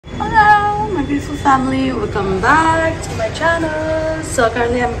beautiful family, welcome back to my channel. So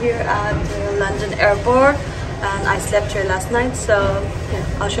currently I'm here at the London airport and I slept here last night, so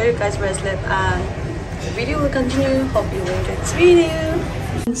yeah, I'll show you guys where I slept and the video will continue. Hope you will enjoy this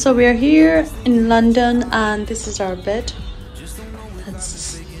video. So we are here in London and this is our bed.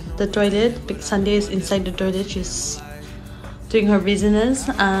 That's the toilet because Sunday is inside the toilet. She's doing her business,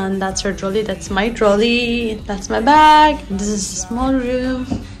 and that's her trolley. That's my trolley. That's my bag. This is a small room.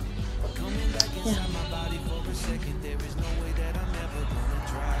 Yeah.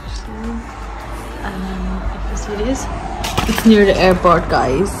 If you see this, it's near the airport,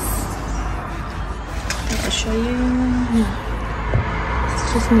 guys. I'll show you.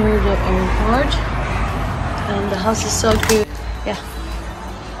 It's just near the airport, and the house is so good. Yeah.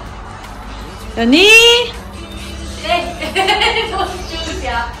 Yoni.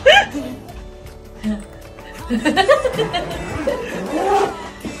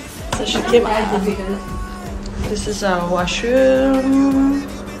 So she came out. This is our washroom.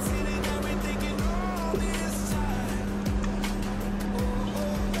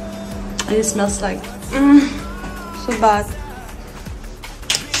 And it smells like so bad.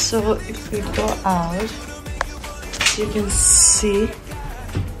 So if we go out, you can see.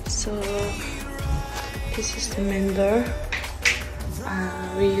 So this is the main door.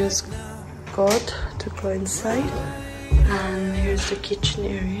 We use code to go inside, and here's the kitchen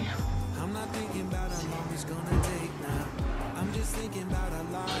area.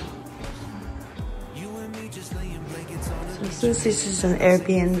 So since this is an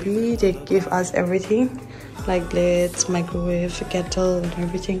Airbnb, they give us everything like plates, microwave, kettle, and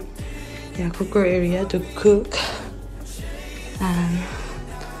everything. Yeah, cooker area to cook, and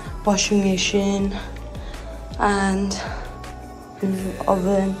washing machine, and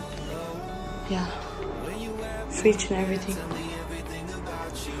oven, yeah, fridge and everything.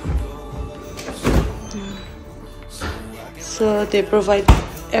 So they provide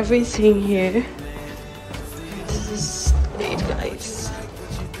everything here. This is it, guys.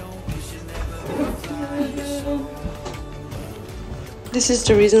 This is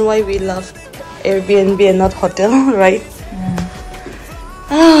the reason why we love Airbnb and not hotel, right?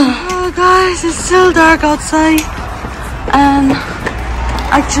 Oh guys, it's still dark outside. And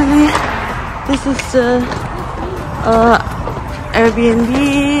actually this is the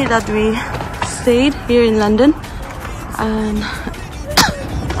Airbnb that we stayed here in London, and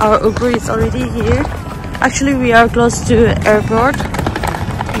our Uber is already here. Actually we are close to airport,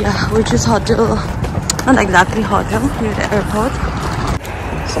 yeah, which is hotel, not exactly hotel, near the airport.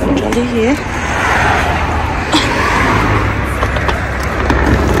 So it's already here.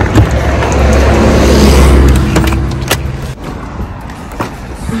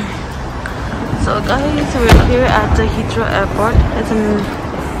 So guys, we're here at the Heathrow airport. It's an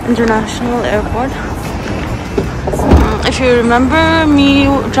international airport. If you remember me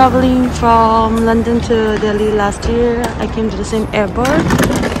traveling from London to Delhi last year, I came to the same airport.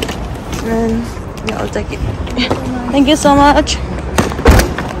 And yeah, I'll take it. Thank you so much.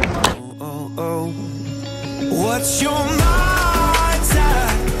 What's your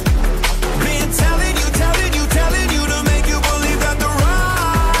mindset? Been telling you to make you believe that the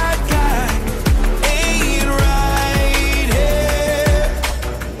right guy ain't right here.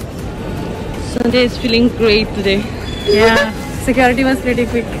 Sunday is feeling great today. Yeah, security was pretty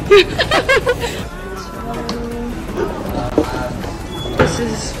quick. This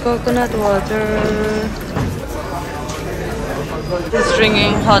is coconut water. Just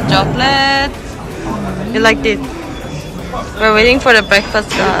drinking hot chocolate. You liked it? We're waiting for the breakfast,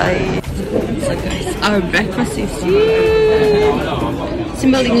 guys. So guys, our breakfast is here.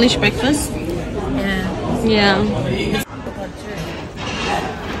 Simple English breakfast. Yeah. Yeah.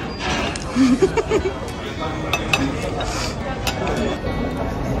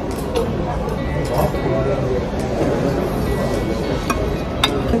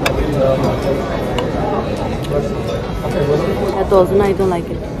 I told you I don't like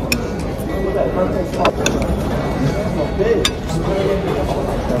it.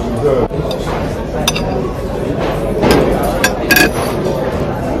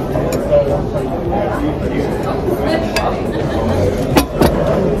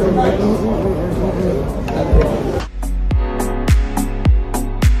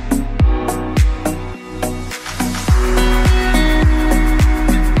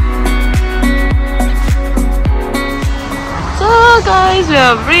 So guys, we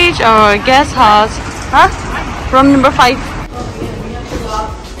have reached our guest house. Huh? Room number 5.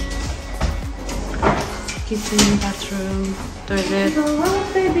 Kitchen, bathroom, toilet.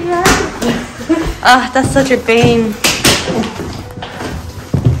 Ah, that's such a pain.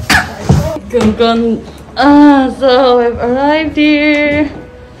 Go. So we've arrived here.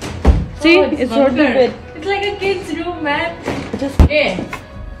 See, it's sort of it. It's like a kid's room, man. Just Hey.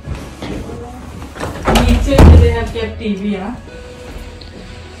 They have kept TV, huh?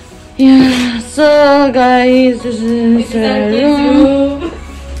 yeah. So guys, this is our our kids' room. room.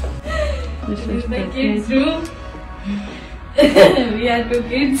 This This is is the the kids' kid. room. We are 2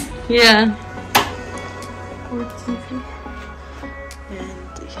 kids. Yeah. And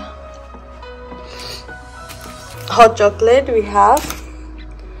yeah. Hot chocolate we have,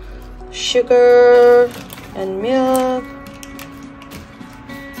 sugar and milk.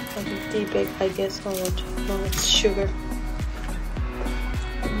 Tea bag, I guess, or what? No, it's sugar.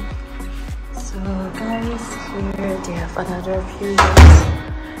 So guys, here they have another few rooms.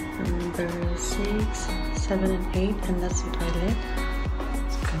 Number 6, 7 and 8, and that's the toilet.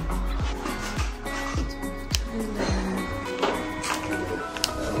 Let's go. And then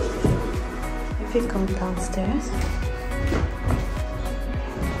if we go downstairs,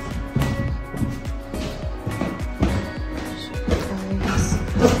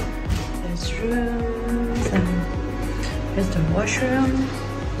 rooms, and here's the washroom.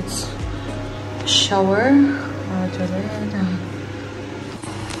 It's a shower, toilet, and then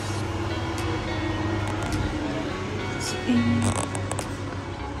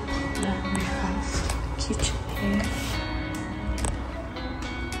we have kitchen here.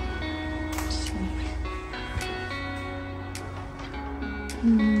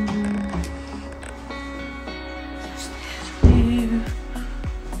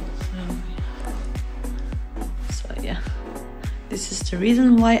 This is the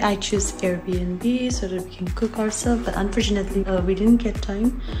reason why I choose Airbnb, so that we can cook ourselves, but unfortunately we didn't get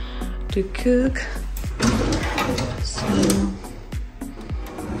time to cook. So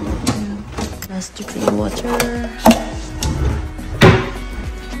yeah, that's to drink water.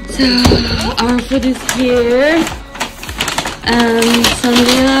 So our food is here, and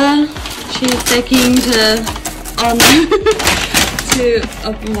Sandhya, she's taking the honor to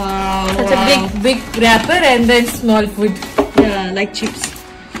wow, It's a big wrapper and then small food. yeah, like chips.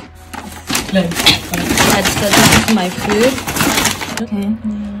 This is my food. Okay.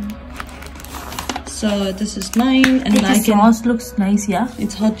 So this is mine, and The sauce looks nice, yeah?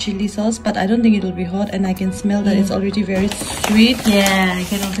 It's hot chili sauce, but I don't think it'll be hot, and I can smell that it's already very sweet. Yeah, I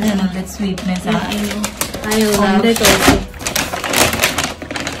can also smell that sweetness. I love it also.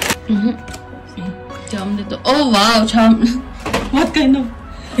 The omelette. Oh wow, what kind of?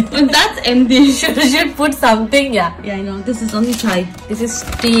 That's empty. Should put something, yeah. Yeah, I know. This is only chai. This is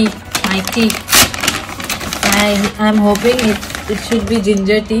tea, my tea. I'm hoping it should be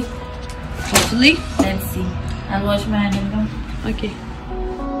ginger tea. Hopefully. Let's see. I'll wash my hand now. Okay.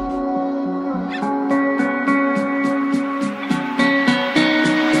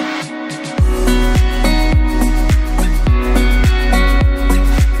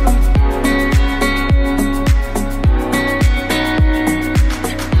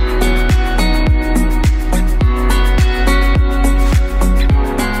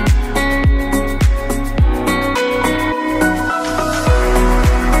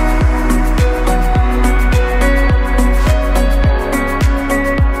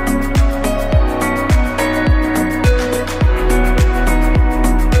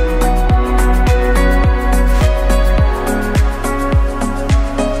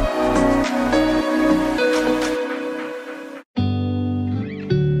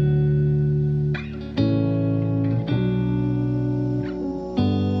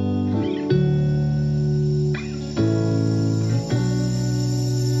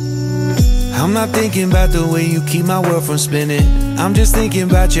 I'm not thinking about the way you keep my world from spinning. I'm just thinking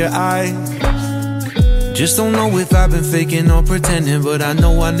about your eyes. Just don't know if I've been faking or pretending, but I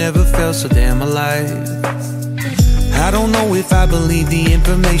know I never felt so damn alive. I don't know if I believe the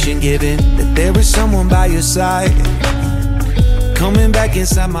information given, that there is someone by your side, coming back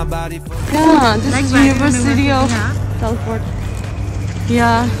inside my body. Yeah, this is University of Telford.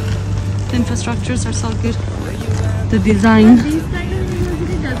 Yeah, the infrastructures are so good. The design. This kind of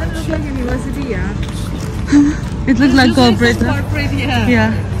university doesn't look like university, yeah. It looks like corporate. Corporate, yeah.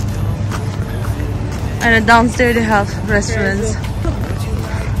 Yeah. And downstairs they have restaurants.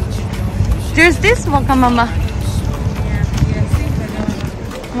 There's this Wakamama.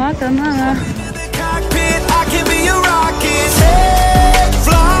 Wakamama. Cockpit, I can be a rocket. Hey,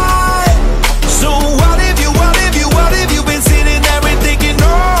 fly. So what if you been sitting there and thinking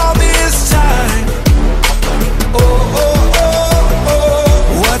all this time? Oh, oh, oh,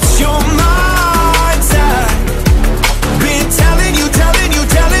 oh. What's your mind's at? Been telling you to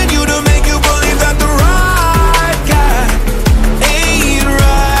make you believe that the right guy ain't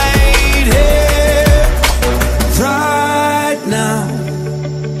right. Hey.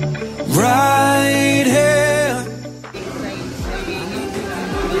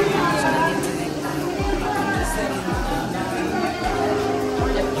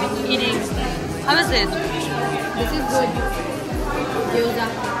 How is it? This is good. Gyoza.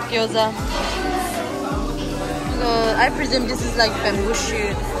 Gyoza. I presume this is like bamboo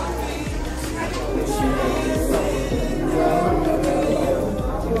shoot.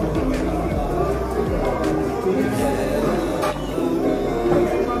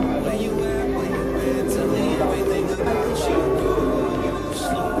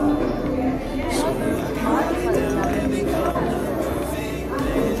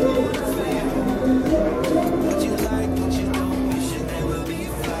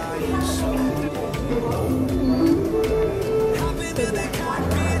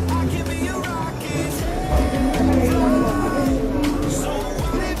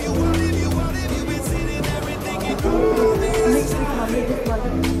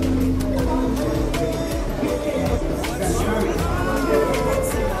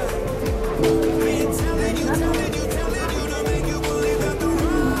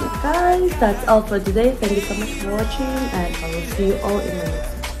 Guys, that's all for today. Thank you so much for watching, and I will see you all in the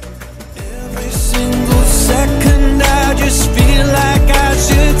next one. Every single second I just feel like I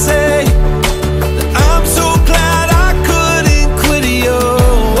should say